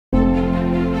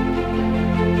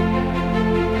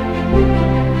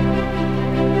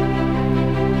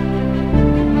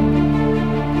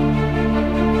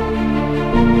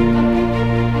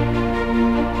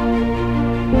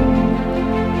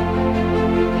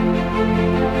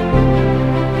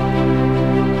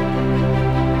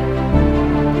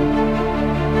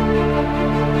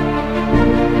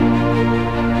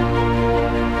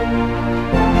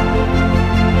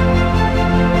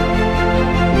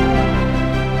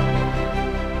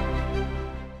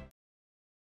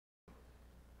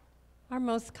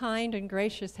most kind and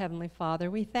gracious Heavenly Father,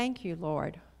 we thank you,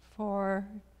 Lord, for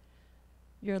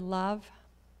your love,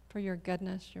 for your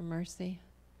goodness, your mercy,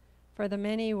 for the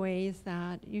many ways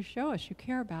that you show us you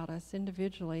care about us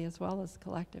individually as well as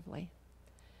collectively.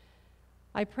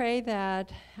 I pray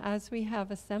that as we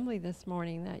have assembly this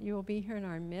morning, that you will be here in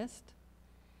our midst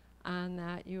and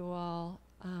that you will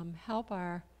help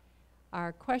our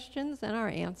questions and our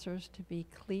answers to be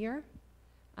clear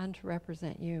and to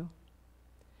represent you.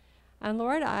 And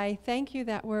Lord, I thank you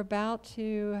that we're about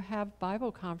to have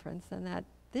Bible conference and that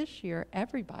this year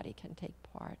everybody can take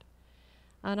part.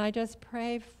 And I just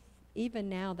pray even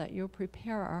now that you'll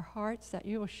prepare our hearts, that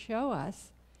you will show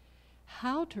us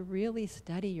how to really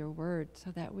study your word so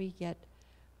that we get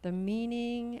the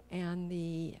meaning and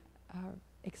the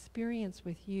experience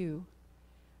with you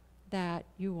that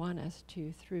you want us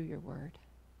to through your word.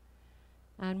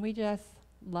 And we just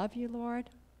love you, Lord,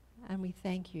 and we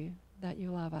thank you that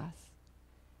you love us.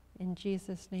 In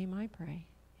Jesus' name I pray.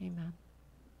 Amen.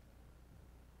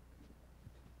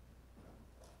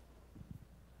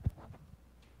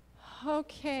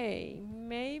 Okay,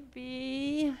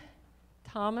 maybe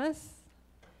Thomas,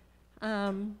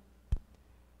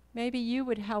 maybe you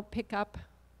would help pick up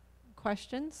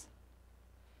questions.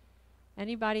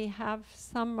 Anybody have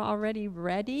some already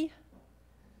ready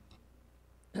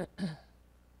that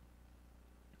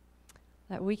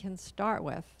we can start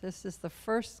with? This is the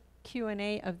first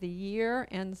Q&A of the year,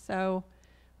 and so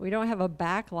we don't have a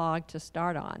backlog to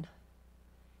start on.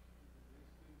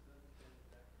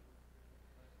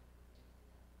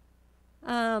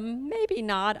 Maybe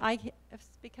not.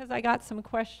 Because I got some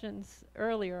questions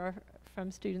earlier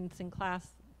from students in class,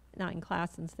 not in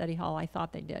class, in study hall. I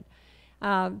thought they did.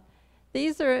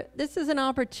 This is an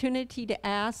opportunity to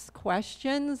ask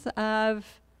questions of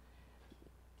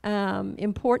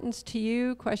importance to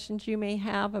you, questions you may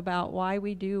have about why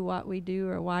we do what we do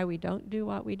or why we don't do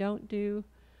what we don't do,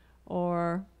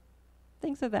 or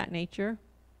things of that nature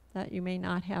that you may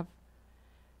not have.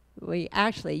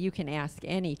 Actually, you can ask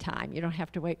any time. You don't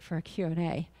have to wait for a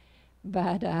Q&A.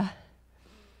 But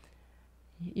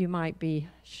you might be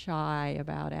shy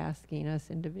about asking us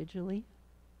individually.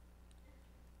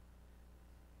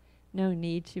 No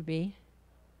need to be.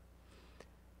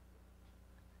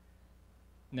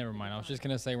 Never mind. I was just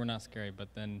going to say we're not scary,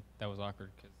 but then that was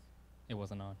awkward because it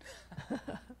wasn't on.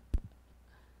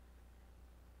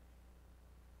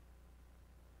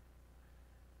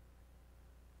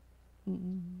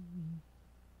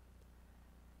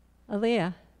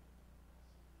 Aaliyah.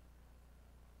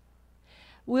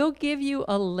 We'll give you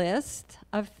a list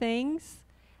of things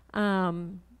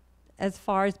as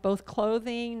far as both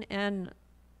clothing and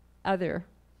other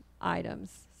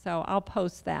items. So I'll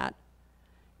post that.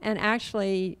 And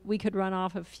actually, we could run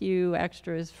off a few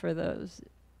extras for those.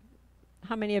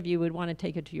 How many of you would want to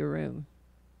take it to your room?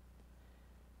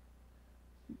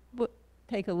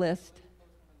 Take a list.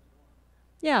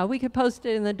 Yeah, we could post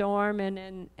it in the dorm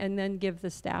and then give the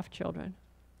staff children.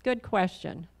 Good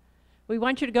question. We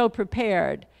want you to go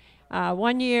prepared.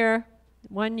 One year,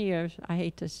 I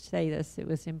hate to say this, it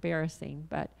was embarrassing,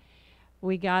 but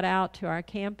we got out to our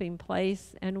camping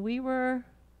place and we were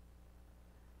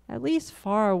at least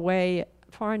far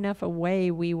enough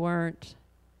away we weren't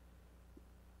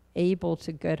able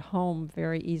to get home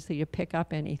very easily to pick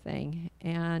up anything.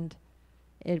 And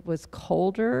it was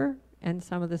colder, and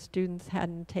some of the students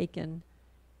hadn't taken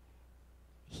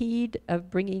heed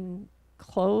of bringing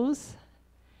clothes,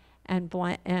 and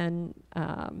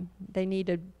they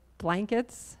needed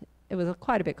blankets. It was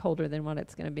quite a bit colder than what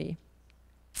it's going to be.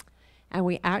 And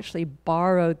we actually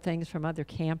borrowed things from other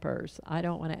campers. I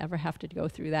don't want to ever have to go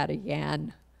through that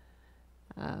again.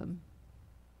 It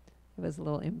was a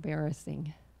little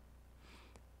embarrassing.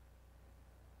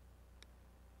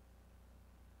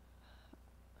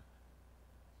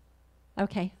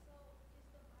 Okay.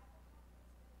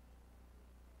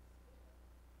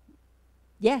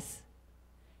 Yes.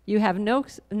 You have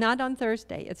not on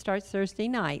Thursday. It starts Thursday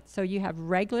night. So you have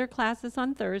regular classes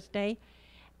on Thursday,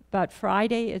 but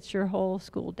Friday it's your whole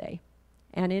school day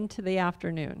and into the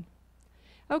afternoon.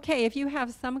 Okay, if you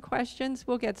have some questions,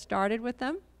 we'll get started with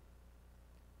them.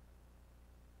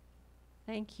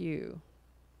 Thank you.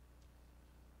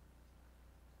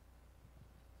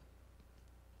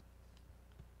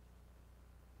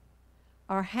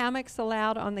 Are hammocks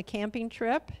allowed on the camping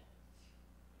trip?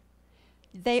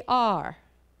 They are.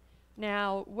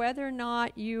 Now, whether or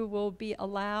not you will be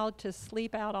allowed to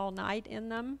sleep out all night in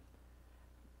them,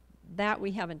 that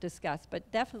we haven't discussed, but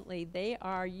definitely they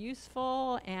are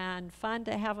useful and fun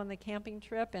to have on the camping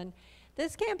trip. And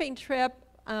this camping trip,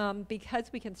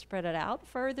 because we can spread it out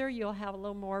further, you'll have a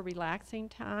little more relaxing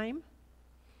time.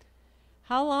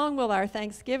 How long will our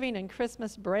Thanksgiving and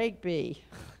Christmas break be?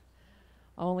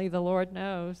 Only the Lord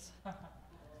knows.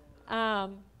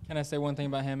 Can I say one thing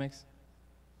about hammocks?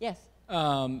 Yes.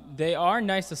 They are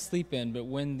nice to sleep in, but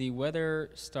when the weather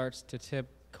starts to tip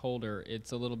colder,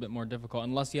 it's a little bit more difficult,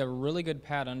 unless you have a really good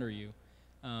pad under you,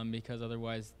 because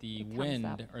otherwise the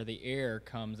wind or the air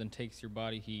comes and takes your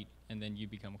body heat, and then you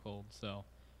become cold. So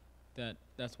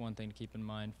that's one thing to keep in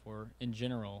mind in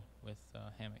general with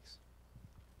hammocks.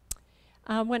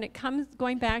 When it comes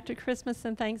going back to Christmas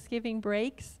and Thanksgiving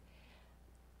breaks,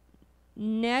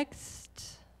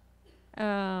 next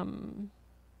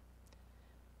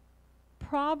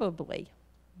probably,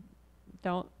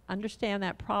 don't understand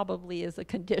that probably is a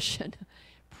condition.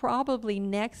 Probably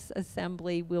next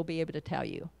assembly we'll be able to tell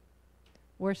you.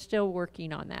 We're still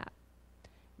working on that.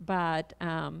 But,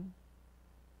 and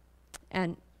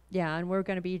we're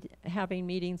going to be having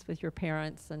meetings with your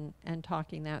parents and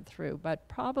talking that through. But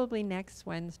probably next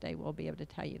Wednesday we'll be able to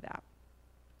tell you that.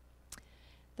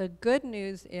 The good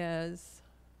news is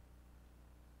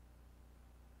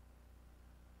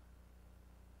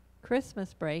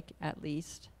Christmas break, at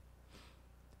least,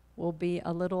 will be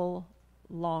a little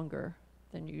longer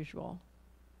than usual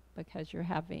because you're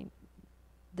having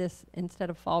this, instead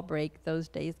of fall break, those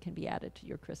days can be added to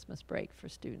your Christmas break for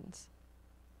students.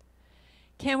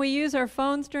 Can we use our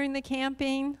phones during the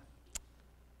camping?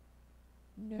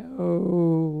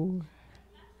 No.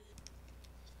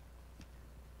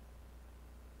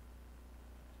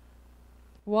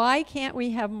 Why can't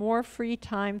we have more free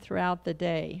time throughout the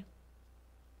day?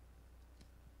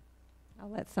 I'll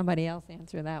let somebody else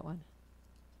answer that one.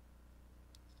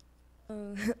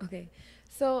 Okay.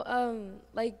 So,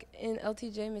 like in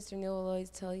LTJ, Mr. Neal will always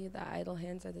tell you that idle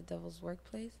hands are the devil's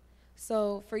workplace.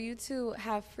 So for you to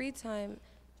have free time,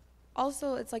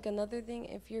 also it's like another thing,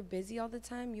 if you're busy all the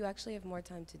time, you actually have more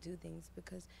time to do things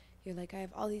because you're like, I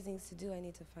have all these things to do, I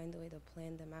need to find a way to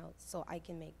plan them out so I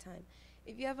can make time.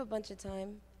 If you have a bunch of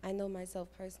time, I know myself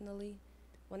personally,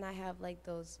 when I have like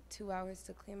those 2 hours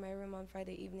to clean my room on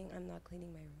Friday evening, I'm not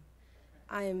cleaning my room.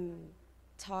 I'm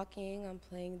talking, I'm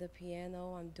playing the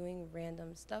piano, I'm doing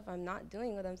random stuff. I'm not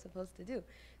doing what I'm supposed to do.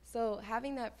 So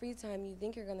having that free time, you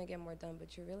think you're gonna get more done,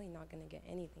 but you're really not gonna get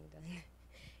anything done.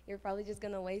 You're probably just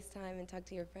gonna waste time and talk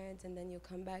to your parents, and then you'll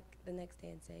come back the next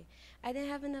day and say, I didn't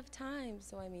have enough time.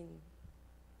 So I mean,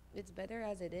 it's better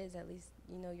as it is. At least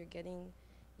you know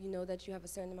you know that you have a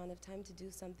certain amount of time to do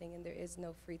something and there is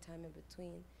no free time in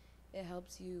between. It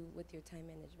helps you with your time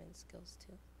management skills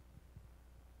too.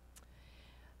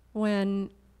 When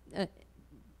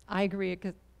I agree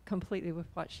completely with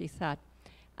what she said.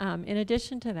 In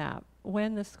addition to that,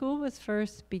 when the school was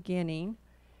first beginning,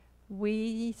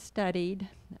 we studied,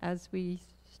 as we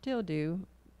still do,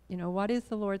 what is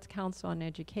the Lord's counsel on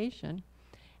education?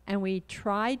 And we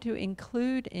tried to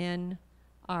include in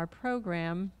our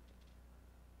program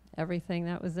everything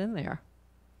that was in there.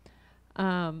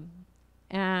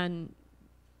 And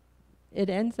it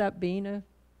ends up being a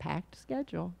packed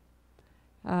schedule.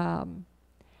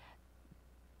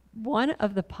 One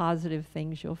of the positive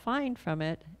things you'll find from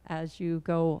it as you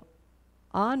go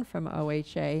on from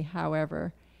OHA,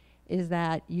 however, is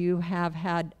that you have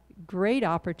had great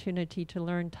opportunity to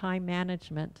learn time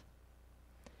management.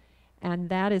 And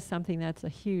that is something that's a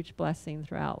huge blessing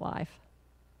throughout life.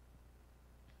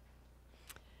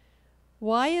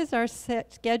 Why is our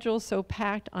schedule so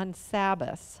packed on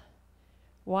Sabbaths?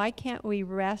 Why can't we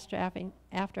rest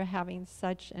after having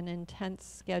such an intense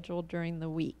schedule during the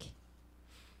week?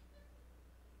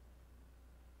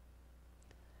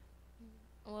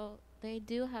 Well, they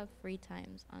do have free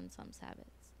times on some Sabbaths.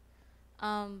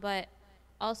 But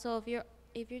also if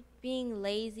you're being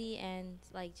lazy and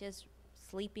like just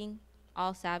sleeping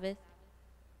all Sabbath,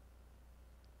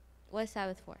 what's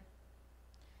Sabbath for?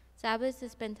 Sabbath is to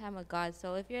spend time with God.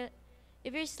 So if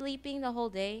you're sleeping the whole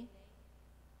day,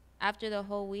 after the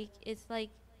whole week, it's like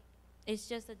it's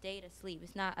just a day to sleep.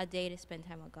 It's not a day to spend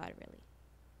time with God, really.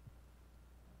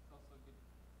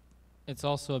 It's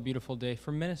also a beautiful day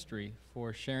for ministry,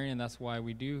 for sharing, and that's why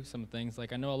we do some things.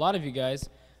 Like I know a lot of you guys,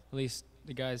 at least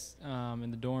the guys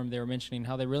in the dorm, they were mentioning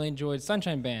how they really enjoyed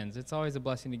sunshine bands. It's always a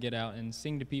blessing to get out and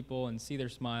sing to people and see their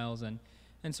smiles, and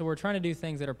so we're trying to do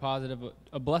things that are positive,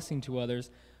 a blessing to others.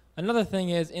 Another thing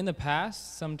is, in the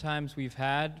past, sometimes we've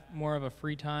had more of a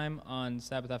free time on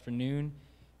Sabbath afternoon,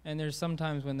 and there's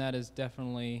sometimes when that has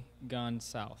definitely gone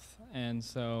south. And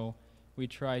so we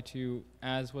try to,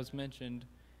 as was mentioned,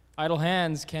 idle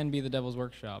hands can be the devil's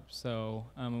workshop. So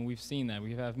we've seen that.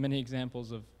 We have many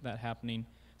examples of that happening.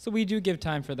 So we do give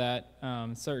time for that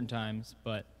certain times,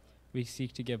 but we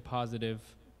seek to give positive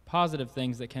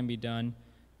things that can be done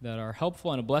that are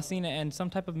helpful and a blessing and some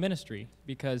type of ministry,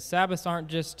 because Sabbaths aren't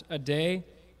just a day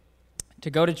to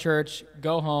go to church,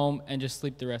 go home, and just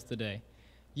sleep the rest of the day.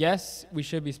 Yes, we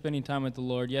should be spending time with the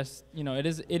Lord. Yes,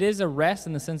 it is a rest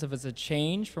in the sense of it's a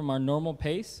change from our normal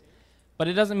pace, but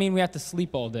it doesn't mean we have to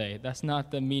sleep all day. That's not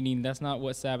the meaning. That's not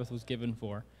what Sabbath was given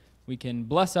for. We can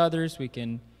bless others. We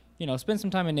can, spend some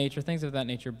time in nature, things of that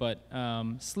nature, but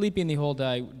sleeping the whole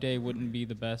day wouldn't be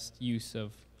the best use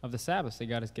of the Sabbath that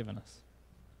God has given us.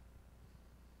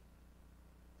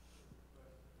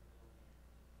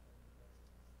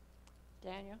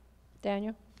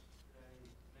 Daniel?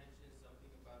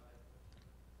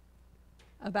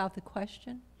 About the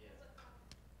question? Yes.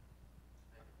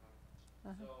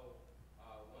 Uh-huh. So,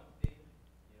 one thing,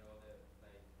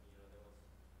 that,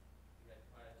 we had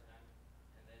quiet time,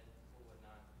 and then people would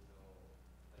not,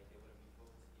 they wouldn't be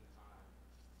focusing on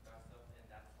God stuff, and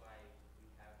that's why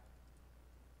we have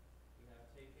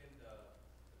taken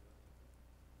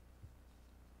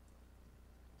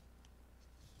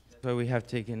that's why we have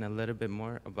taken a little bit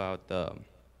more about the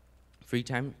free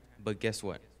time, but guess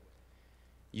what?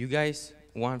 You guys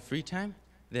want free time,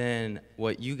 then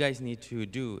what you guys need to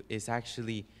do is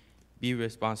actually be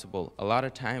responsible. A lot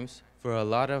of times, for a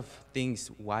lot of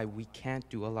things, why we can't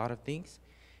do a lot of things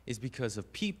is because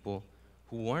of people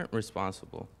who weren't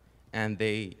responsible, and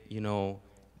they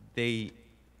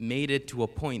made it to a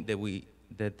point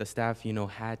that the staff,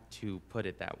 had to put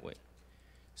it that way.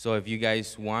 So if you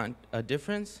guys want a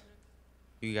difference,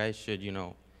 you guys should,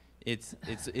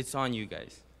 it's on you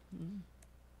guys. Mm-hmm.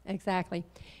 Exactly.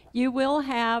 You will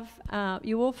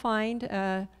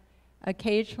find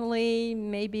occasionally,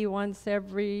 maybe once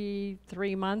every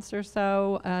 3 months or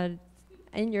so,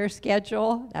 in your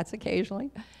schedule, that's occasionally,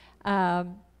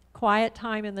 quiet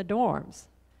time in the dorms.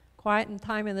 Quiet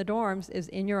time in the dorms is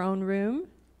in your own room,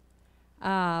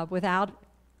 without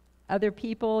other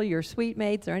people, your suite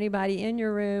mates or anybody in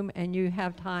your room, and you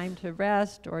have time to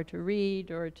rest or to read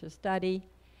or to study.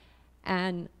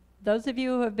 And those of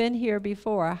you who have been here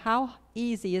before, how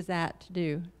easy is that to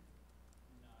do?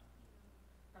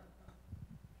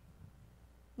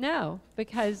 No,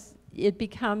 because it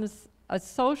becomes a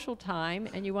social time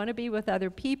and you want to be with other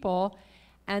people,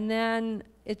 and then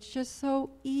it's just so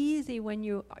easy when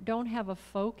you don't have a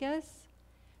focus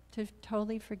to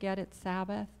totally forget it's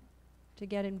Sabbath, to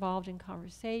get involved in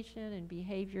conversation and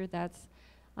behavior that's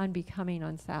unbecoming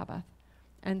on Sabbath.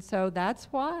 And so that's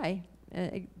why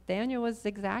Daniel was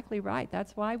exactly right.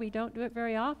 That's why we don't do it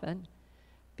very often,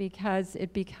 because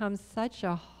it becomes such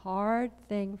a hard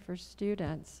thing for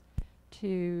students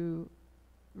to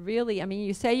really,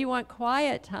 you say you want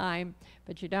quiet time,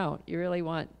 but you don't. You really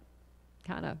want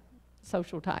kind of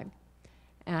social time.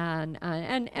 And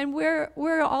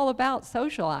we're all about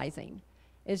socializing.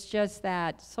 It's just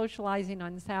that socializing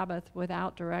on Sabbath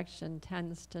without direction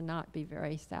tends to not be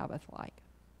very Sabbath-like.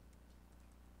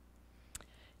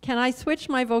 Can I switch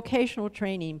my vocational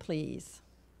training, please?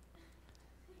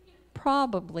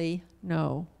 Probably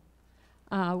no.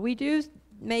 We do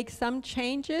make some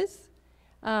changes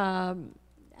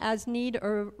as need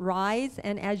arise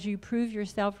and as you prove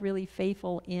yourself really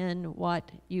faithful in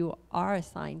what you are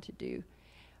assigned to do.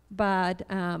 But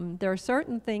there are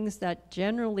certain things that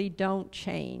generally don't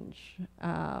change.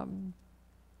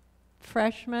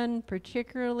 Freshmen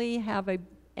particularly have an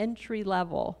entry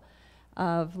level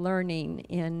of learning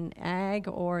in ag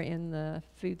or in the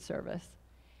food service.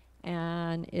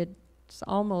 And it's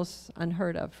almost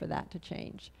unheard of for that to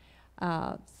change.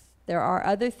 There are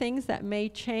other things that may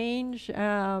change.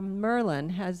 Merlin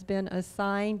has been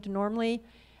assigned, normally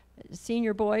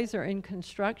senior boys are in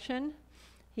construction.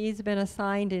 He's been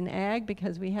assigned in ag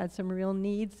because we had some real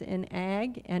needs in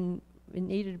ag, and it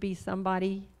needed to be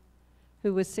somebody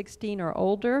who was 16 or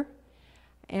older.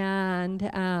 And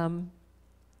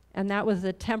that was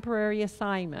a temporary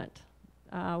assignment.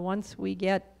 Once we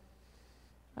get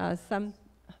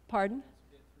pardon?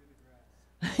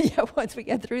 Yeah, once we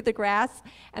get through the grass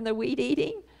and the weed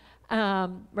eating,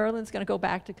 Merlin's going to go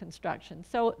back to construction.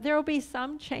 So there will be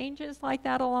some changes like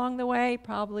that along the way,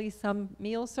 probably some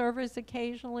meal servers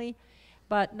occasionally,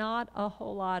 but not a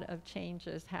whole lot of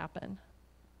changes happen.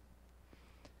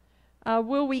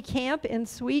 Will we camp in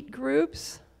suite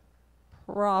groups?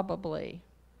 Probably.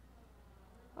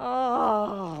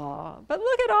 Oh, but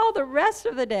look at all the rest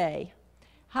of the day.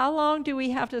 How long do we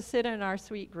have to sit in our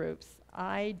suite groups?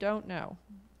 I don't know.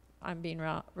 I'm being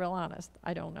real honest.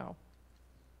 I don't know.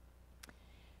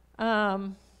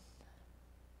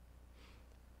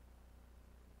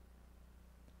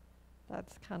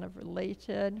 That's kind of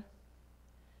related.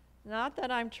 Not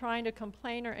that I'm trying to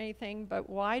complain or anything, but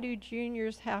why do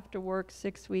juniors have to work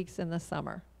 6 weeks in the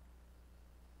summer?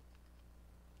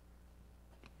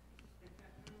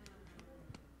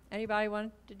 Anybody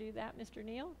want to do that, Mr.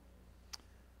 Neal?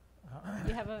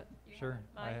 You have a Sure.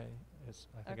 mic? I think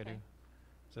I Okay. do.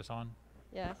 Is this on?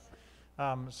 Yes.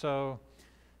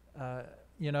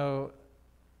 You know,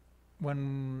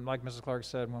 when, like Mrs. Clark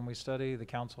said, when we study the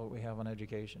counsel that we have on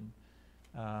education,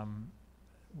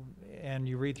 and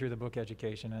you read through the book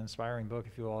Education, an inspiring book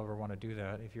if you all ever want to do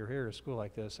that. If you're here at a school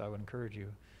like this, I would encourage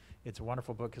you. It's a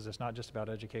wonderful book because it's not just about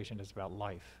education, it's about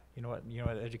life. You know what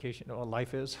education, what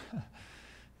life is?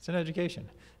 It's an education.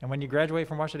 And when you graduate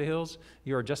from Ouachita Hills,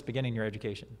 you are just beginning your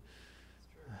education.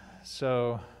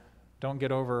 So don't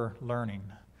get over learning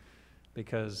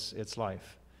because it's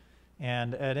life.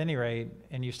 And at any rate,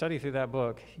 and you study through that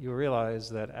book, you realize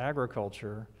that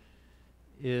agriculture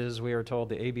is, we are told,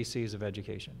 the ABCs of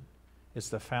education. It's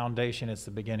the foundation, it's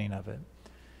the beginning of it.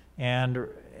 And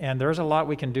there's a lot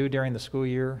we can do during the school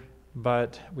year,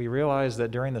 but we realize that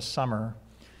during the summer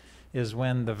is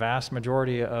when the vast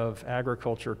majority of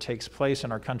agriculture takes place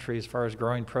in our country as far as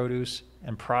growing produce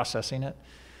and processing it.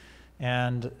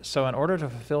 And so in order to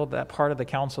fulfill that part of the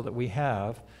counsel that we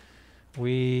have,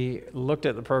 we looked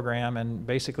at the program, and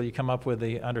basically you come up with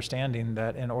the understanding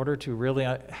that in order to really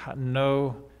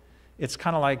know, it's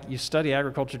kind of like you study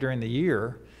agriculture during the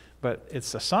year, but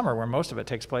it's the summer where most of it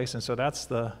takes place, and so that's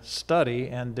the study,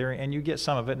 and you get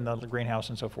some of it in the greenhouse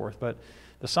and so forth, but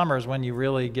the summer is when you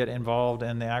really get involved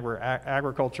in the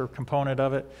agriculture component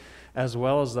of it, as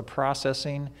well as the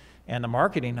processing and the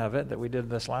marketing of it that we did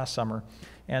this last summer.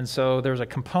 And so there's a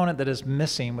component that is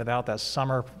missing without that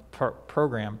summer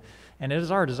program. And it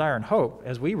is our desire and hope,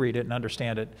 as we read it and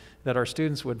understand it, that our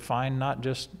students would find not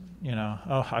just,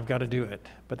 oh, I've got to do it,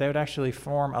 but they would actually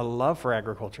form a love for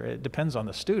agriculture. It depends on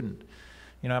the student.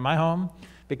 At my home,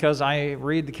 because I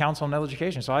read the counsel on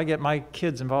education, so I get my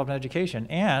kids involved in education,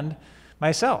 and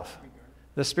myself.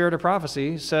 The spirit of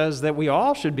prophecy says that we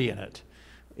all should be in it.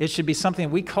 It should be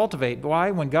something we cultivate. Why?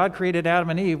 When God created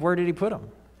Adam and Eve, where did he put them?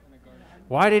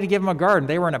 Why did he give them a garden?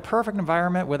 They were in a perfect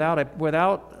environment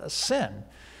without sin.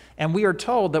 And we are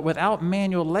told that without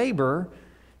manual labor,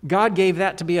 God gave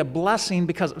that to be a blessing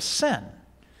because of sin.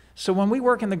 So when we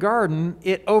work in the garden,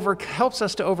 it helps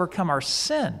us to overcome our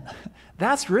sin.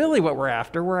 That's really what we're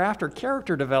after. We're after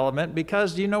character development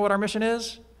because do you know what our mission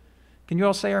is? Can you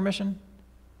all say our mission?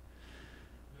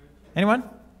 Anyone?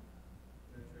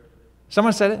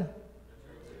 Someone said it?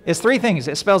 It's three things.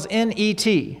 It spells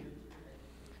N-E-T.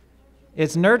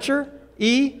 It's nurture,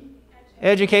 E,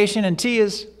 education, and T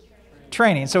is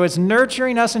training. So it's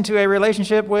nurturing us into a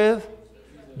relationship with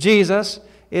Jesus.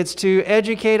 It's to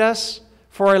educate us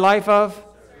for a life of,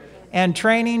 and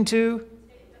training to,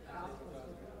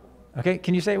 okay,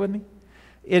 can you say it with me?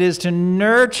 It is to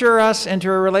nurture us into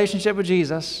a relationship with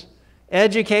Jesus,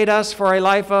 educate us for a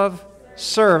life of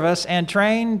service, and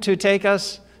train to take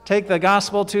the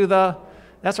gospel to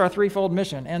that's our threefold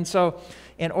mission. And so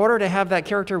in order to have that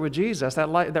character with Jesus,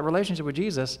 that relationship with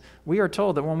Jesus, we are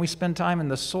told that when we spend time in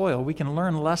the soil, we can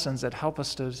learn lessons that help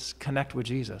us to connect with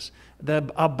Jesus.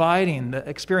 The abiding, the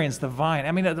experience, the vine.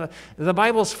 I mean, the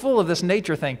Bible's full of this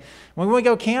nature thing. When we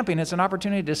go camping, it's an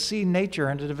opportunity to see nature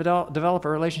and to develop a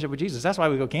relationship with Jesus. That's why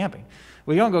we go camping.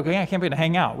 We don't go camping to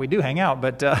hang out. We do hang out,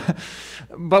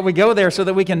 but we go there so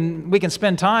that we can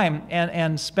spend time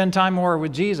and spend time more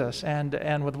with Jesus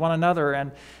and with one another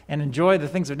and enjoy the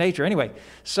things of nature. Anyway,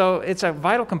 so it's a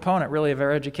vital component really of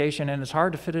our education, and it's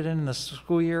hard to fit it in the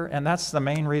school year, and that's the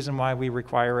main reason why we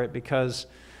require it, because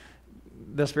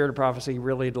the spirit of prophecy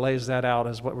really lays that out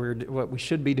as what we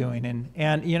should be doing.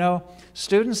 And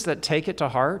students that take it to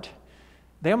heart,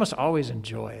 they almost always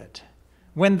enjoy it.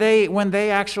 When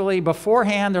they actually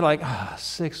beforehand, they're like,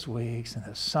 6 weeks in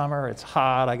the summer, it's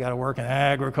hot, I got to work in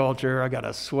agriculture, I got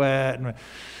to sweat,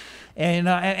 and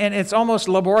it's almost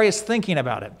laborious thinking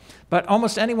about it. But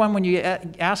almost anyone, when you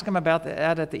ask them about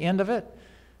that at the end of it,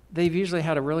 they've usually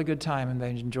had a really good time, and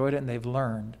they've enjoyed it, and they've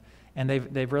learned, and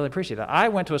they've really appreciated it. I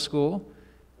went to a school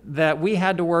that we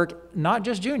had to work, not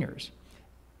just juniors,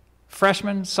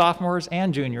 freshmen, sophomores,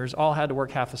 and juniors all had to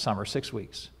work half the summer, 6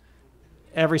 weeks,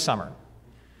 every summer.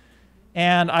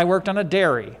 And I worked on a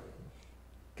dairy,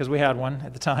 because we had one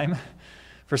at the time,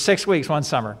 for 6 weeks one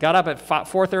summer. Got up at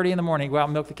 4:30 in the morning, go out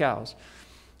and milk the cows.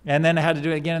 And then I had to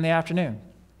do it again in the afternoon.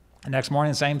 The next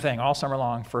morning, same thing, all summer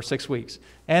long for 6 weeks.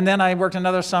 And then I worked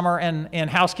another summer in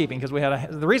housekeeping, because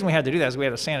the reason we had to do that is we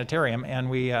had a sanitarium,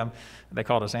 and they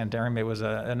called it a sanitarium, it was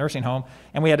a nursing home,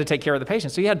 and we had to take care of the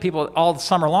patients. So you had people all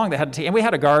summer long that had to take, and we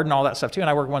had a garden, all that stuff too, and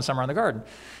I worked one summer in the garden.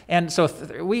 And so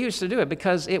we used to do it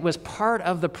because it was part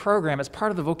of the program, it's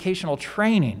part of the vocational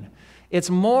training. It's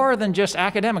more than just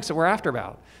academics that we're after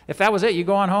about. If that was it, you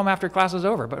go on home after class is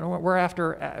over. But we're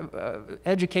after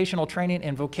educational training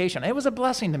and vocation. It was a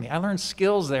blessing to me. I learned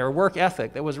skills there, work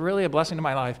ethic. That was really a blessing to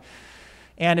my life.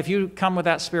 And if you come with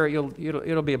that spirit,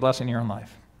 it'll be a blessing in your own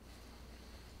life.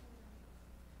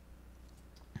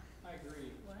 I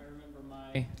agree. I remember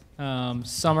my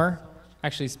summer.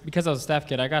 Actually, because I was a staff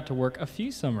kid, I got to work a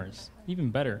few summers, even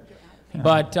better.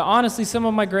 But honestly, some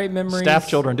of my great memories. Staff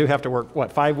children do have to work,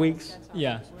 what, 5 weeks?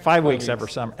 Yeah. 5 weeks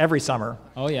every summer.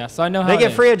 Oh, yeah. So I know how They it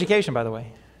get is. free education, by the way.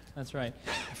 That's right.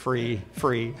 Free.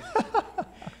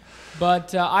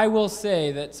 But I will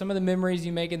say that some of the memories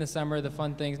you make in the summer, the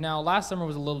fun things. Now, last summer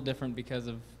was a little different because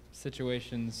of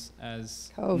situations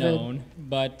as COVID. known.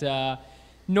 But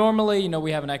normally,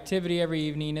 we have an activity every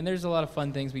evening, and there's a lot of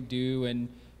fun things we do, and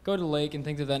go to the lake and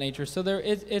things of that nature. So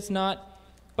it's not.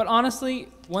 But honestly,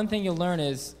 one thing you'll learn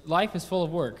is life is full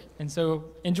of work, and so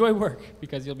enjoy work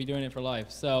because you'll be doing it for life.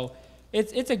 So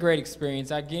it's a great experience.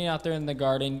 Getting out there in the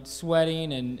garden,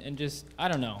 sweating, and just, I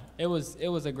don't know. It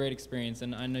was a great experience,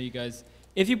 and I know you guys,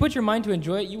 if you put your mind to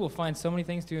enjoy it, you will find so many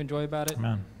things to enjoy about it.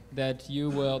 Amen. That you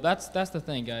will. That's the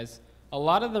thing, guys. A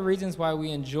lot of the reasons why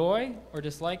we enjoy or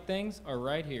dislike things are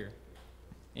right here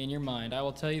in your mind. I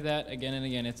will tell you that again and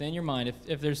again. It's in your mind.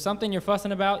 If there's something you're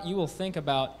fussing about, you will think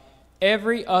about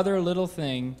every other little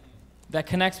thing that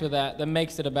connects with that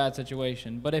makes it a bad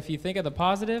situation. But if you think of the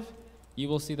positive, you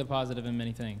will see the positive in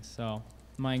many things. So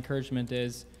my encouragement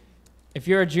is, if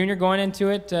you're a junior going into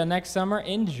it next summer,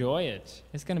 enjoy it.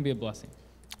 It's going to be a blessing.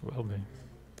 Will be.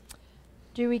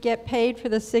 Do we get paid for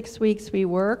the 6 weeks we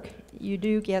work? You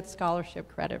do get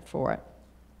scholarship credit for it.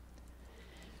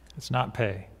 It's not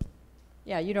pay.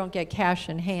 Yeah, you don't get cash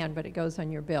in hand, but it goes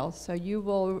on your bill. So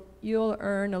you'll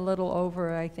earn a little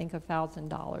over, I think,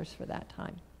 $1,000 for that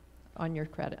time on your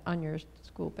credit, on your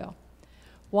school bill.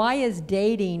 Why is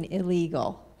dating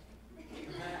illegal?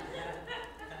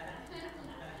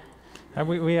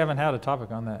 We haven't had a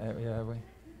topic on that yet, have we?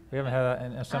 We haven't had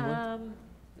an assembly?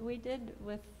 We did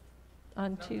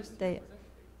on Tuesday.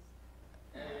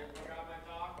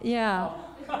 Yeah.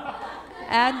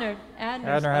 Adner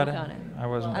Adner spoke had it? on it. I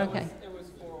wasn't. Okay. It was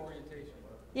for orientation.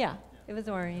 Yeah, it was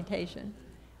orientation.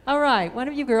 All right, one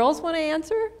of you girls want to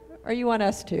answer, or you want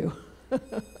us to?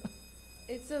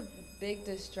 It's a big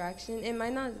distraction. It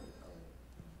might not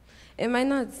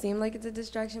seem like it's a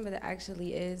distraction, but it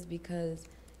actually is, because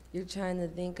you're trying to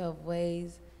think of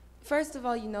ways. First of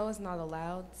all, it's not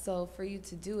allowed, so for you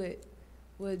to do it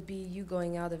would be you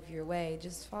going out of your way.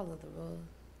 Just follow the rules.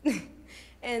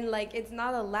 And it's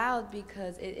not allowed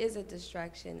because it is a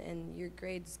distraction and your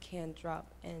grades can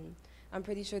drop. And I'm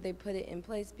pretty sure they put it in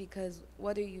place because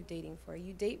what are you dating for?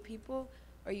 You date people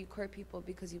or you court people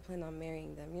because you plan on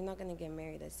marrying them. You're not going to get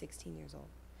married at 16 years old.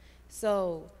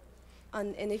 So,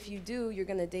 and if you do, you're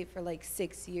going to date for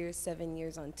 6 years, 7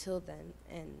 years until then.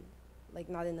 And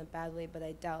not in a bad way, but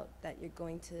I doubt that you're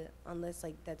going to, unless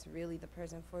that's really the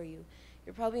person for you.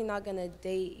 You're probably not going to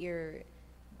date your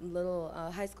little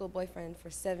high school boyfriend for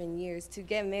 7 years to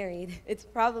get married. It's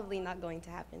probably not going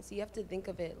to happen. So you have to think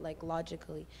of it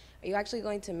logically. Are you actually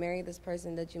going to marry this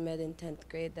person that you met in 10th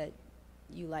grade that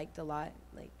you liked a lot?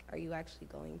 Are you actually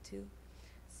going to?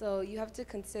 So you have to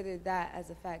consider that as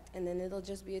a fact, and then it'll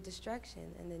just be a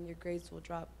distraction, and then your grades will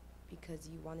drop because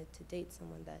you wanted to date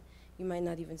someone that you might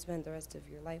not even spend the rest of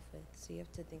your life with. So you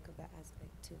have to think of that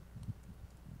aspect too.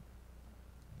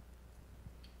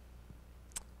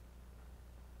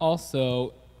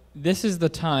 Also, this is the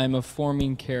time of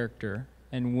forming character,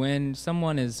 and when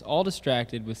someone is all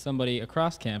distracted with somebody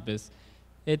across campus,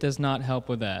 it does not help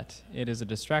with that. It is a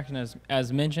distraction,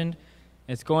 as mentioned.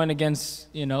 It's going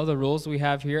against, the rules we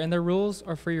have here, and the rules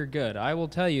are for your good. I will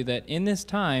tell you that in this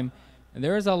time,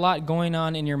 there is a lot going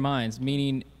on in your minds,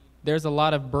 meaning there's a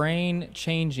lot of brain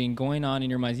changing going on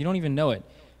in your minds. You don't even know it,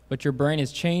 but your brain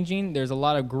is changing. There's a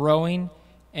lot of growing.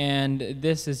 And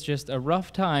this is just a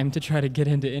rough time to try to get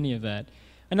into any of that.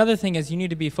 Another thing is you need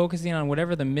to be focusing on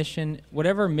whatever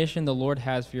mission the Lord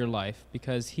has for your life,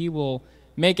 because He will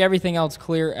make everything else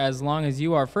clear as long as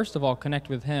you are, first of all, connect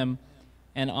with Him,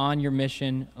 and on your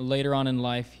mission later on in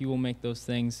life, He will make those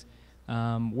things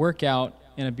work out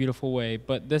in a beautiful way.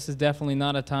 But this is definitely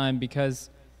not a time because,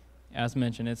 as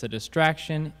mentioned, it's a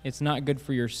distraction. It's not good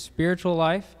for your spiritual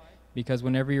life, because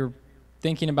whenever you're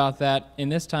thinking about that in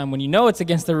this time when it's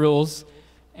against the rules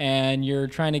and you're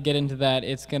trying to get into that,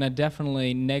 it's going to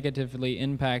definitely negatively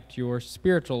impact your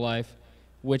spiritual life,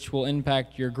 which will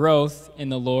impact your growth in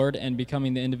the Lord and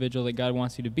becoming the individual that God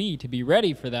wants you to be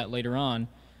ready for that later on.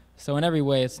 So in every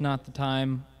way, it's not the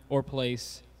time or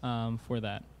place for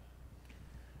that.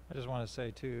 I just want to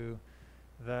say, too,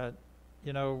 that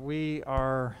You know, we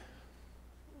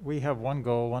have one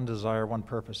goal, one desire, one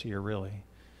purpose here, really.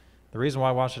 The reason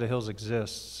why Ouachita Hills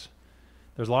exists,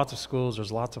 there's lots of schools,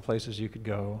 there's lots of places you could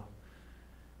go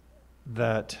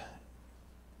that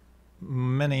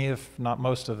many, if not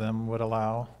most of them, would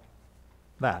allow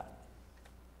that.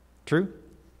 True?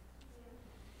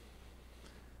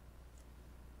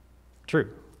 True.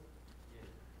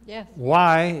 Yes.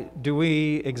 Why do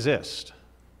we exist?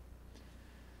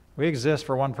 We exist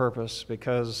for one purpose,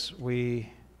 because we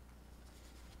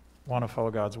want to follow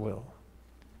God's will.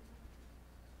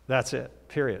 That's it,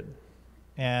 period.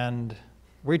 And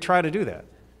we try to do that.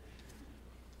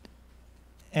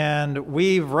 And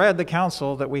we've read the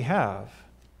counsel that we have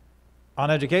on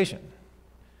education.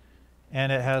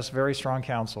 And it has very strong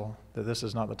counsel that this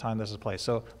is not the time, this is the place.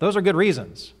 So those are good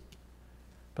reasons.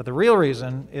 But the real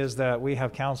reason is that we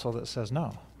have counsel that says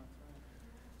no.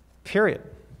 Period.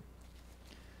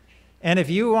 And if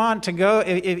you want to go,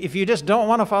 if you just don't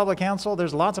want to follow the counsel,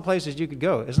 there's lots of places you could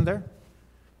go, isn't there?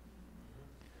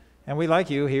 And we like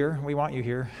you here. We want you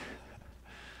here.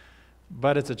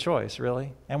 But it's a choice,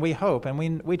 really. And we hope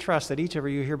and we trust that each of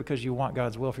you are here because you want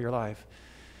God's will for your life.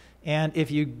 And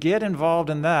if you get involved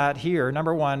in that here,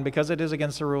 number one, because it is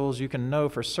against the rules, you can know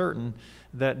for certain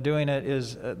that doing it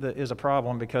is a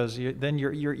problem, because then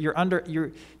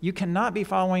you cannot be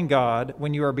following God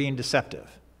when you are being deceptive.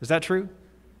 Is that true?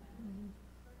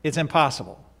 It's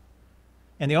impossible.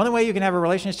 And the only way you can have a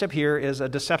relationship here is a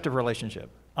deceptive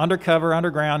relationship. Undercover,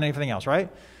 underground, anything else,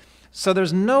 right? So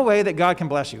there's no way that God can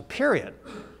bless you, period.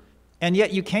 And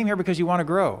yet you came here because you want to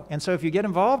grow. And so if you get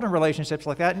involved in relationships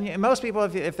like that, and most people,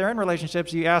 if they're in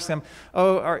relationships, you ask them,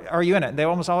 oh, are you in it? They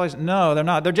almost always, no, they're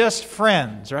not. They're just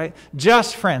friends, right?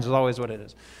 Just friends is always what it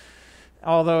is.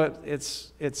 Although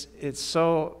it's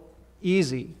so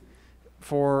easy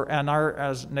for, and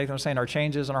as Nathan was saying, our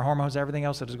changes and our hormones, everything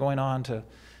else that is going on to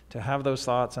have those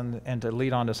thoughts and to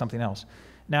lead on to something else.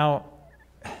 Now,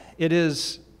 it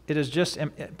is just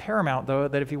paramount, though,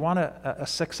 that if you want a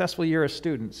successful year as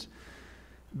students,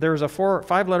 there's a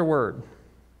 5-letter word.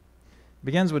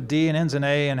 Begins with D and ends in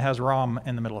A and has ROM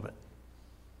in the middle of it.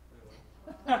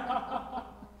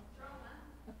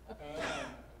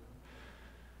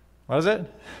 What is it?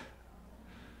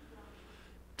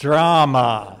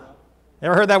 Drama. You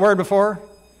ever heard that word before?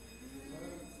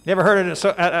 You ever heard it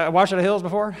at Ouachita Hills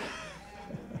before?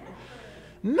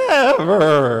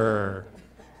 Never.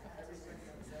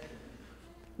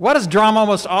 What does drama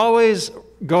almost always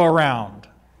go around?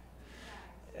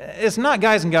 It's not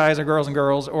guys and guys or girls and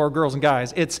girls or girls and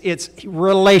guys. It's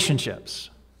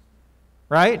relationships,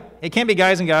 right? It can't be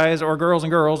guys and guys or girls and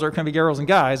girls, or it can be girls and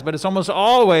guys, but it's almost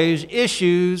always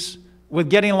issues with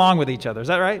getting along with each other. Is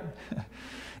that right?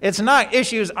 It's not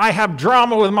issues, I have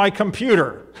drama with my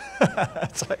computer.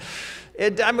 It's like,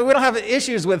 we don't have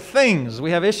issues with things.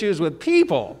 We have issues with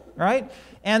people, right?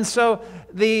 And so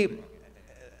the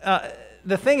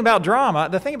thing about drama,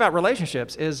 the thing about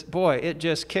relationships is, boy, it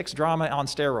just kicks drama on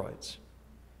steroids.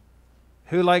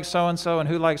 Who likes so-and-so, and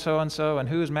who likes so-and-so, and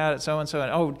who's mad at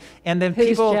so-and-so, and then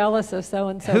people... Who's jealous of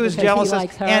so-and-so who's because jealous he of,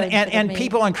 likes her and me.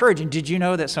 people encouraging, did you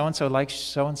know that so-and-so likes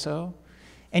so-and-so?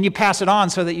 And you pass it on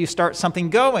so that you start something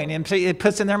going, and it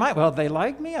puts in their mind, well, they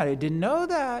like me, I didn't know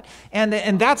that. And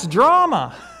that's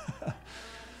drama.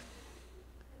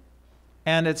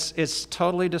 And it's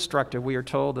totally destructive. We are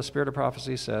told, the Spirit of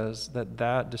Prophecy says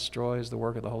that destroys the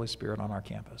work of the Holy Spirit on our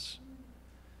campus.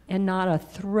 And not a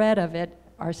thread of it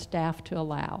are staff to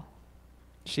allow.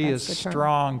 She is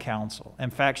strong counsel.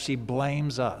 In fact, she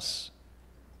blames us.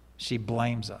 She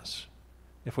blames us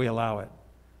if we allow it.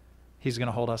 He's going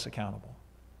to hold us accountable.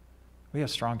 We have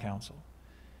strong counsel.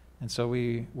 And so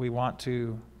we want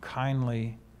to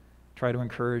kindly try to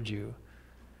encourage you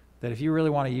that if you really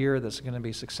want a year that's going to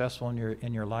be successful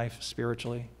in your life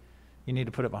spiritually, you need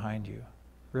to put it behind you.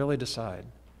 Really decide,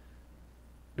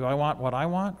 do I want what I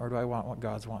want, or do I want what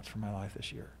God wants for my life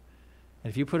this year? And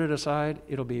if you put it aside,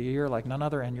 it'll be a year like none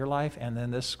other in your life and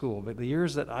then this school. But the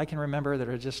years that I can remember that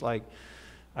are just like,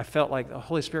 I felt like the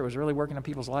Holy Spirit was really working in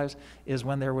people's lives, is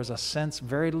when there was a sense,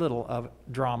 very little of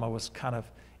drama was kind of,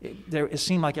 it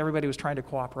seemed like everybody was trying to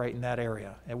cooperate in that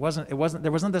area. There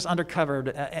wasn't this undercover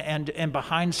and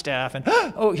behind staff and,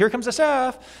 oh, here comes the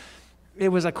staff. It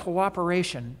was a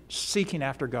cooperation seeking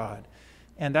after God.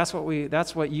 And that's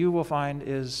what you will find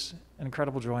is an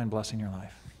incredible joy and blessing in your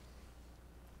life.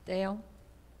 Dale?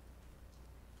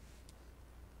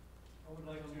 I would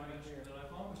like to mention that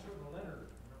I found this written letter.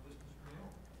 Remember this, Mr.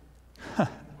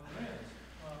 Neal?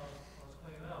 I was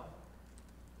cleaning out.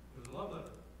 It was a love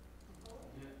letter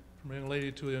from a young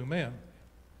lady to a young man.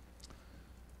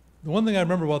 The one thing I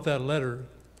remember about that letter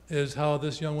is how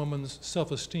this young woman's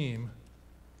self-esteem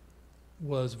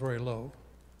was very low.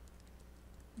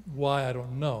 Why, I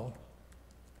don't know.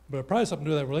 But it probably has something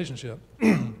to do with that relationship.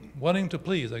 Wanting to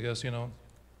please, I guess, you know.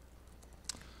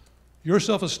 Your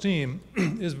self-esteem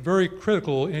is very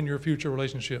critical in your future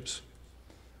relationships.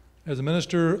 As a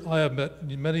minister, I have met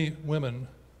many women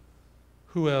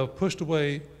who have pushed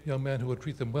away young men who would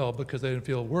treat them well because they didn't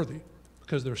feel worthy,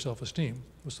 because their self-esteem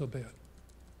was so bad.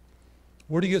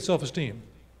 Where do you get self-esteem?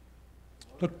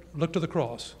 Look to the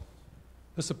cross.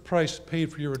 That's the price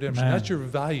paid for your redemption. Amen. That's your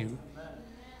value.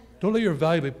 Don't let your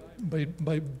value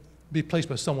be placed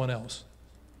by someone else.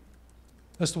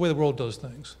 That's the way the world does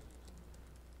things.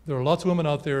 There are lots of women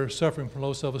out there suffering from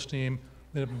low self-esteem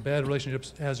and have been bad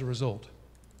relationships as a result.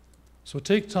 So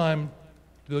take time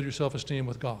to build your self-esteem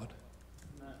with God.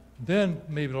 Then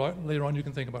maybe later on you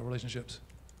can think about relationships.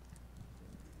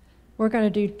 We're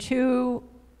going to do two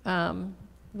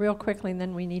real quickly, and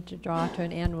then we need to draw to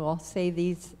an end. We'll save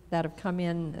these that have come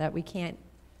in that we can't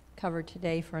cover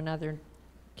today for another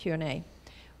Q&A.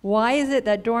 Why is it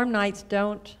that dorm nights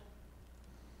don't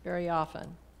very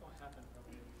often?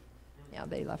 Yeah,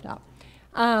 they left out.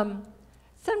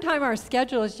 Sometimes our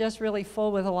schedule is just really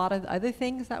full with a lot of other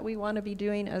things that we want to be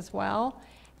doing as well,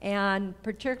 and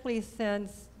particularly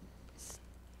since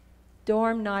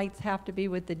dorm nights have to be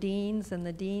with the deans, and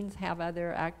the deans have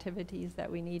other activities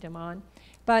that we need them on.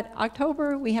 But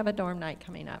October, we have a dorm night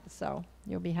coming up, so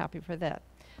you'll be happy for that.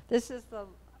 This is the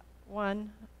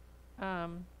one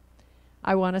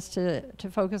I want us to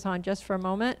focus on just for a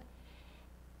moment.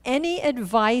 Any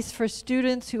advice for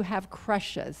students who have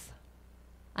crushes?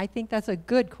 I think that's a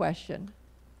good question.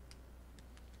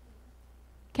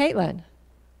 Caitlin?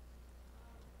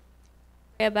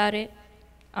 About it,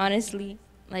 honestly.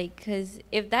 Like, because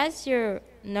if that's your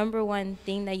number one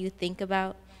thing that you think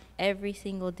about every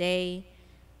single day,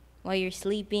 while you're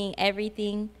sleeping,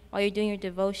 everything, while you're doing your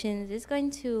devotions, it's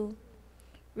going to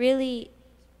really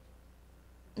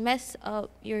mess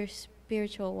up your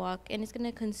spiritual walk, and it's going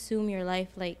to consume your life.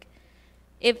 Like,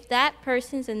 if that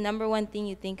person's the number one thing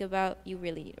you think about, you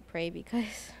really need to pray,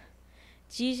 because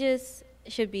Jesus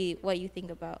should be what you think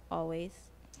about always.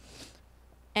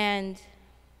 And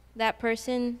that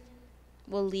person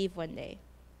will leave one day,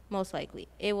 most likely.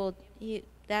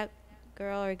 That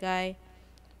girl or guy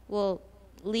will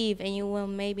leave, and you will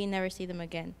maybe never see them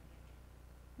again.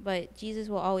 But Jesus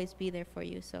will always be there for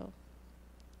you, so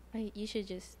you should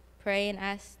just pray and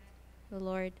ask the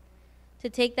Lord to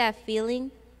take that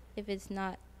feeling if it's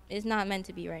not meant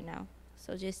to be right now.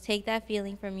 So just take that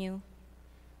feeling from you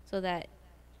so that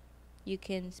you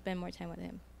can spend more time with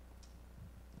him.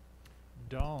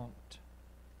 Don't.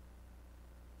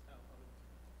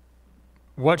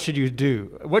 What should you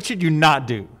do? What should you not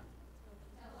do?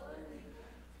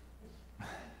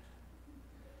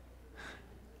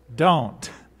 Don't.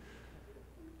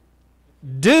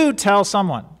 Do tell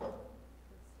someone.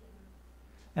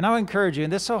 And I would encourage you,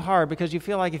 and this is so hard because you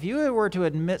feel like if you were to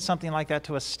admit something like that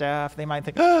to a staff, they might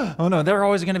think, oh no, they're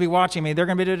always going to be watching me. They're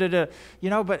going to be da-da-da. You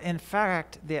know, but in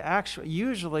fact,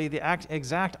 usually the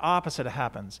exact opposite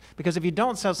happens. Because if you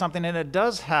don't say something and it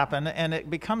does happen and it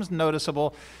becomes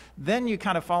noticeable, then you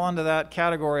kind of fall into that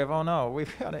category of, oh no,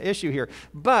 we've got an issue here.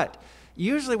 But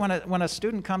usually when a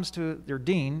student comes to their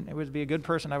dean, it would be a good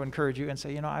person, I would encourage you, and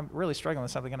say, you know, I'm really struggling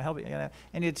with something, can I help you?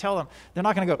 And you tell them, they're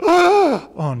not going to go,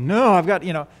 oh no, I've got,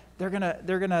 you know, they're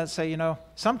gonna say, you know,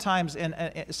 sometimes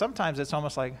it's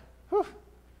almost like, whew,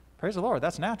 praise the Lord,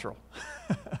 that's natural.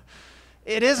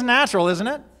 It is natural, isn't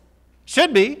it?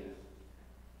 Should be.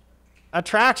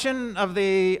 Attraction of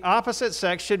the opposite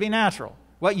sex should be natural.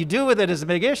 What you do with it is a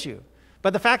big issue.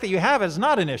 But the fact that you have it is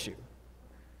not an issue.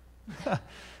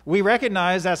 We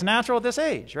recognize that's natural at this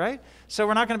age, right? So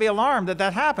we're not going to be alarmed that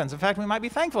that happens. In fact, we might be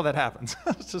thankful that happens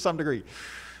to some degree.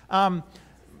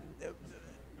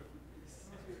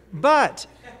 But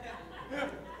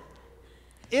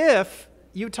if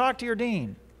you talk to your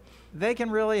dean, they can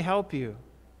really help you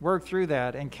work through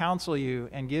that and counsel you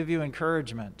and give you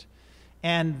encouragement.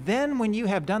 And then when you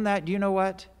have done that, do you know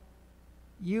what?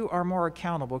 You are more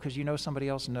accountable because you know somebody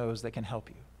else knows that can help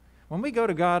you. When we go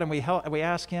to God and we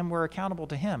ask him, we're accountable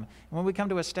to him. And when we come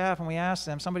to a staff and we ask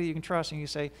them, somebody you can trust, and you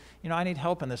say, you know, I need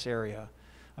help in this area.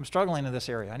 I'm struggling in this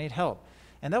area. I need help.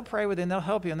 And they'll pray with you, and they'll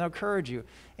help you, and they'll encourage you.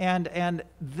 And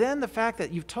then the fact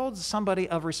that you've told somebody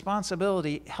of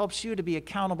responsibility helps you to be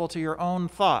accountable to your own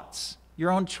thoughts,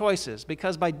 your own choices.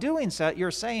 Because by doing so,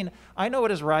 you're saying, I know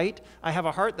what is right. I have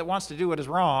a heart that wants to do what is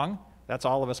wrong. That's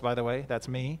all of us, by the way. That's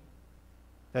me.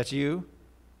 That's you.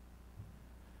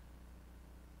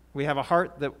 We have a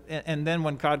heart that, and then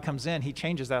when God comes in, he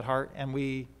changes that heart, and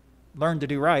we learn to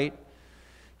do right.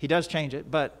 He does change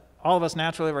it, but all of us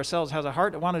naturally of ourselves has a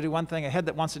heart that wants to do one thing, a head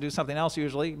that wants to do something else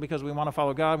usually because we want to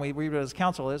follow God and we read what His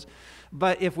counsel is.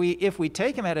 But if we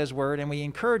take Him at His word and we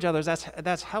encourage others,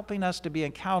 that's helping us to be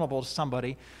accountable to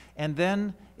somebody, and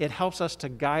then it helps us to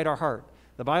guide our heart.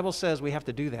 The Bible says we have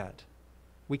to do that.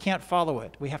 We can't follow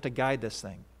it. We have to guide this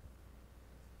thing.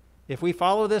 If we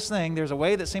follow this thing, there's a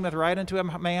way that seemeth right unto a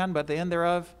man, but the end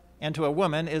thereof, and to a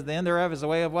woman, is the end thereof is the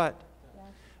way of what? Death.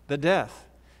 The death.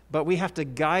 But we have to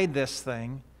guide this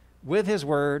thing with His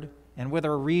word and with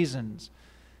our reasons.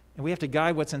 And we have to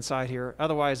guide what's inside here.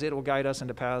 Otherwise, it will guide us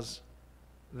into paths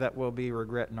that will be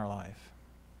regret in our life.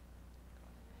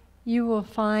 You will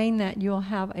find that you'll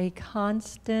have a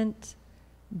constant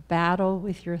battle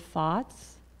with your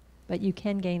thoughts, but you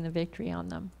can gain the victory on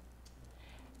them.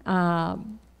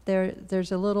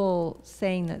 There's a little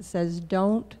saying that says,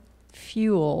 don't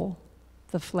fuel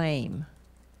the flame.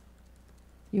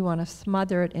 You want to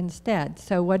smother it instead.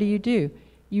 So what do?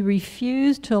 You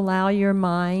refuse to allow your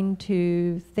mind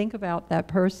to think about that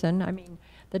person. I mean,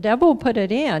 the devil will put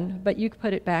it in, but you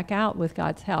put it back out with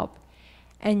God's help.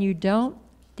 And you don't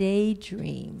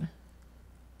daydream.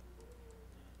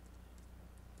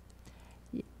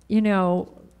 You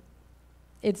know,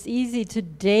 it's easy to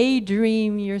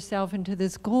daydream yourself into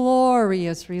this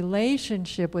glorious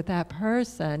relationship with that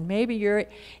person. Maybe you're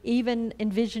even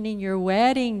envisioning your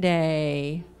wedding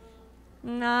day.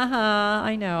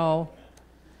 I know.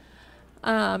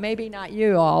 Maybe not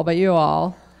you all, but you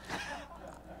all.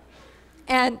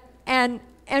 And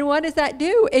what does that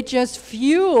do? It just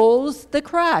fuels the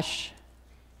crush.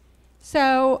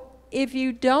 So if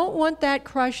you don't want that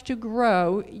crush to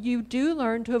grow, you do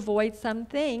learn to avoid some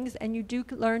things, and you do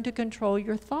learn to control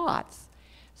your thoughts.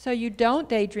 So you don't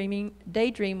daydream,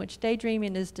 which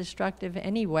daydreaming is destructive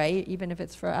anyway, even if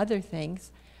it's for other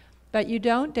things. But you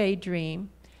don't daydream.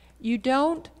 You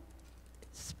don't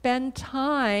spend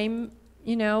time,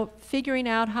 figuring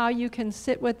out how you can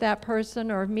sit with that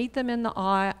person or meet them in the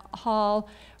hall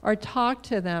or talk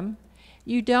to them.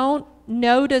 You don't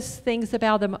notice things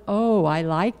about them. Oh, I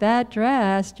like that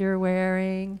dress you're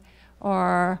wearing.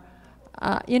 Or,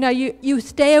 you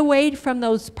stay away from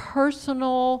those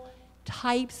personal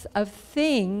types of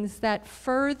things that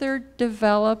further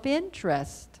develop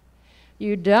interest.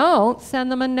 You don't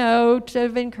send them a note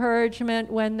of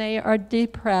encouragement when they are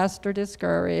depressed or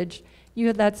discouraged.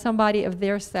 You let somebody of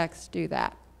their sex do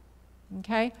that.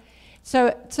 Okay?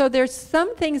 So there's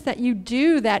some things that you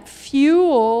do that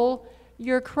fuel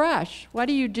your crush. What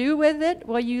do you do with it?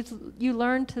 Well, you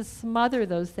learn to smother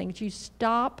those things. You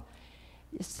stop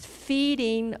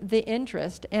feeding the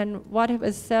interest. And what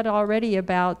was said already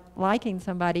about liking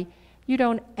somebody, you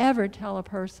don't ever tell a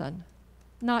person,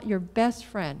 not your best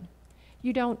friend.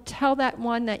 You don't tell that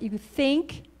one that you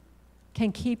think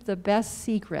can keep the best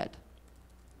secret.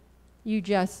 You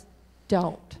just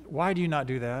don't. Why do you not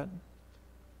do that?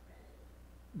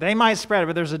 They might spread it,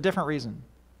 but there's a different reason.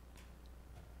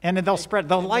 And then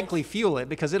they'll likely fuel it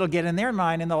because it'll get in their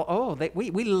mind, and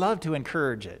we love to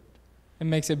encourage it. It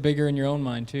makes it bigger in your own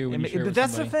mind too when you share it with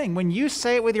That's somebody. the thing. When you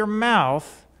say it with your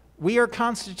mouth, we are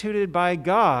constituted by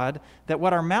God that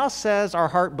what our mouth says, our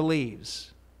heart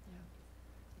believes.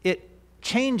 Yeah. It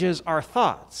changes our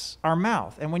thoughts, our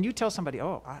mouth. And when you tell somebody,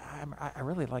 oh, I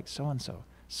really like so-and-so,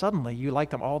 suddenly you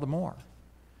like them all the more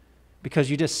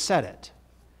because you just said it.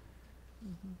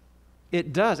 Mm-hmm.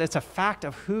 It does. It's a fact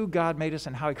of who God made us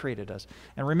and how He created us.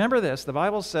 And remember this, the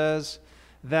Bible says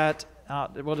that,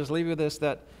 we'll just leave you with this,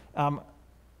 that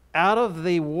out of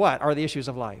the what are the issues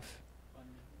of life?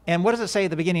 And what does it say at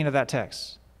the beginning of that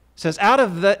text? It says, out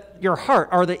of your heart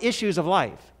are the issues of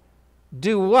life.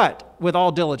 Do what with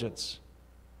all diligence?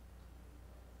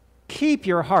 Keep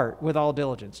your heart with all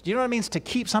diligence. Do you know what it means to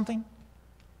keep something?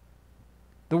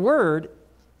 The word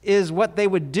is what they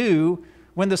would do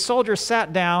when the soldiers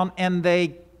sat down and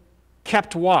they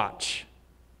kept watch.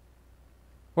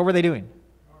 What were they doing?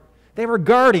 They were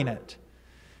guarding it.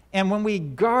 And when we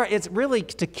guard, it's really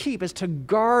to keep, is to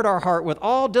guard our heart with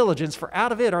all diligence, for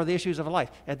out of it are the issues of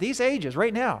life. At these ages,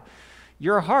 right now,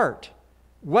 your heart,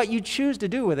 what you choose to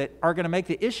do with it, are going to make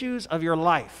the issues of your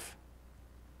life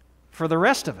for the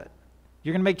rest of it.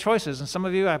 You're going to make choices, and some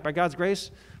of you, by God's grace,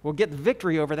 will get the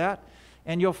victory over that.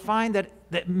 And you'll find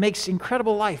that makes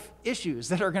incredible life issues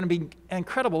that are going to be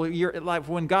incredible in your life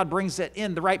when God brings it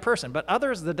in the right person. But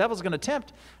others, the devil's going to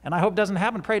tempt, and I hope doesn't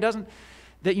happen, pray doesn't,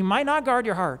 that you might not guard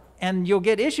your heart. And you'll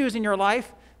get issues in your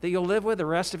life that you'll live with the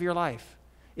rest of your life.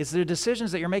 It's the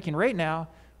decisions that you're making right now,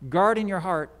 guarding your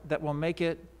heart, that will make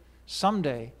it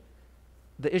someday,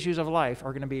 the issues of life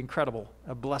are going to be incredible,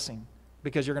 a blessing,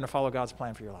 because you're going to follow God's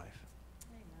plan for your life.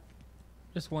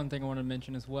 Just one thing I want to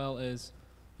mention as well is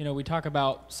we talk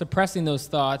about suppressing those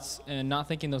thoughts and not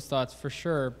thinking those thoughts for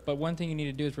sure, but one thing you need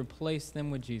to do is replace them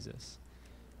with Jesus.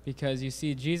 Because you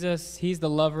see, Jesus, he's the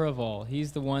lover of all.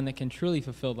 He's the one that can truly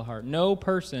fulfill the heart. No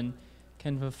person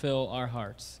can fulfill our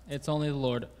hearts. It's only the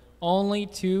Lord.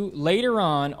 Later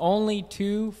on, only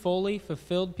two fully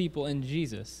fulfilled people in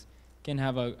Jesus can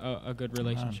have a good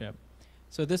relationship.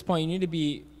 So at this point, you need to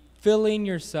be filling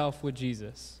yourself with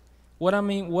Jesus. What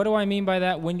do I mean by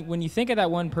that? When you think of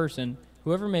that one person,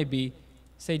 whoever it may be,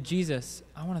 say, Jesus,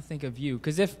 I want to think of you.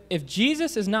 Because if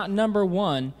Jesus is not number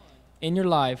one in your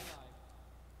life,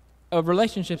 a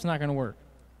relationship's not going to work.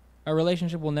 A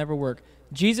relationship will never work.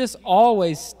 Jesus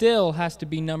always still has to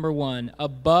be number one.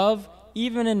 Above,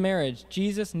 even in marriage,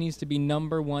 Jesus needs to be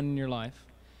number one in your life.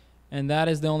 And that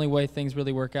is the only way things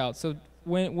really work out. So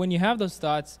when you have those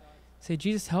thoughts, say,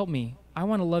 Jesus, help me. I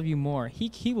want to love you more.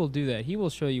 He will do that. He will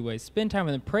show you ways. Spend time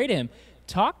with him. Pray to him.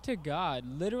 Talk to God.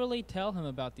 Literally tell him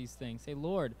about these things. Say,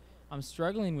 Lord, I'm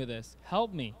struggling with this.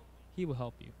 Help me. He will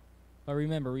help you. But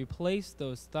remember, replace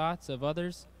those thoughts of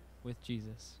others with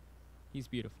Jesus. He's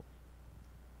beautiful.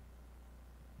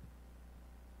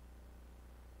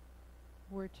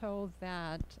 We're told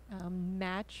that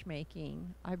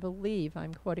matchmaking, I believe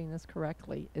I'm quoting this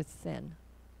correctly, is sin.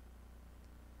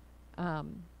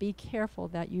 Be careful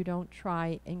that you don't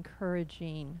try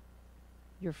encouraging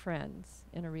your friends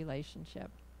in a relationship.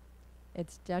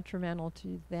 It's detrimental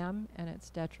to them and it's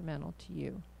detrimental to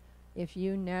you. If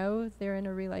you know they're in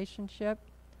a relationship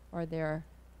or they're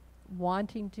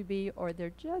wanting to be or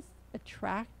they're just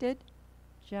attracted,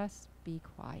 just be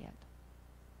quiet.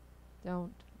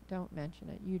 Don't mention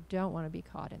it. You don't want to be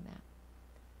caught in that.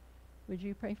 Would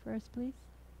you pray for us, please?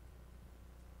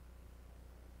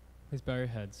 Please bow your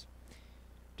heads.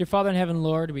 Dear Father in heaven,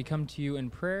 Lord, we come to you in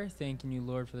prayer, thanking you,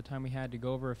 Lord, for the time we had to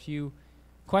go over a few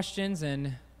questions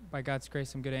and, by God's grace,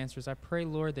 some good answers. I pray,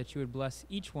 Lord, that you would bless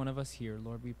each one of us here.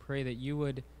 Lord, we pray that you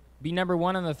would be number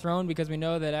one on the throne, because we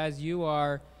know that as you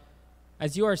are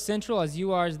central, as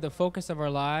you are the focus of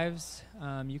our lives,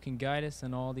 you can guide us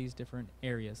in all these different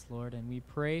areas, Lord. And we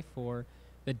pray for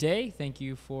the day. Thank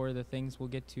you for the things we'll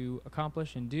get to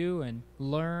accomplish and do and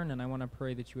learn. And I want to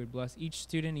pray that you would bless each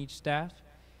student, each staff,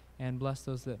 and bless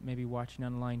those that may be watching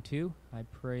online too. I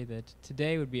pray that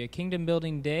today would be a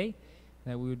kingdom-building day,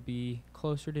 that we would be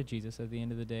closer to Jesus at the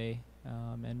end of the day,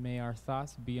 and may our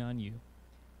thoughts be on you.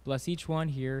 Bless each one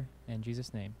here in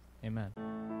Jesus' name. Amen.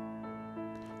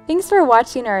 Thanks for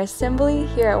watching our assembly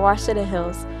here at Ouachita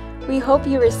Hills. We hope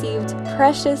you received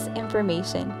precious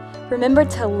information. Remember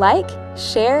to like,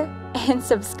 share, and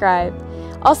subscribe.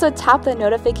 Also tap the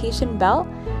notification bell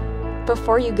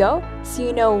before you go so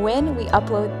you know when we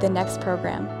upload the next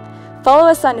program. Follow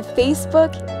us on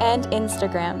Facebook and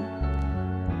Instagram.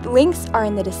 Links are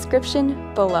in the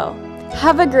description below.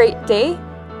 Have a great day.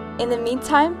 In the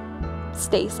meantime,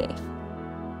 stay safe.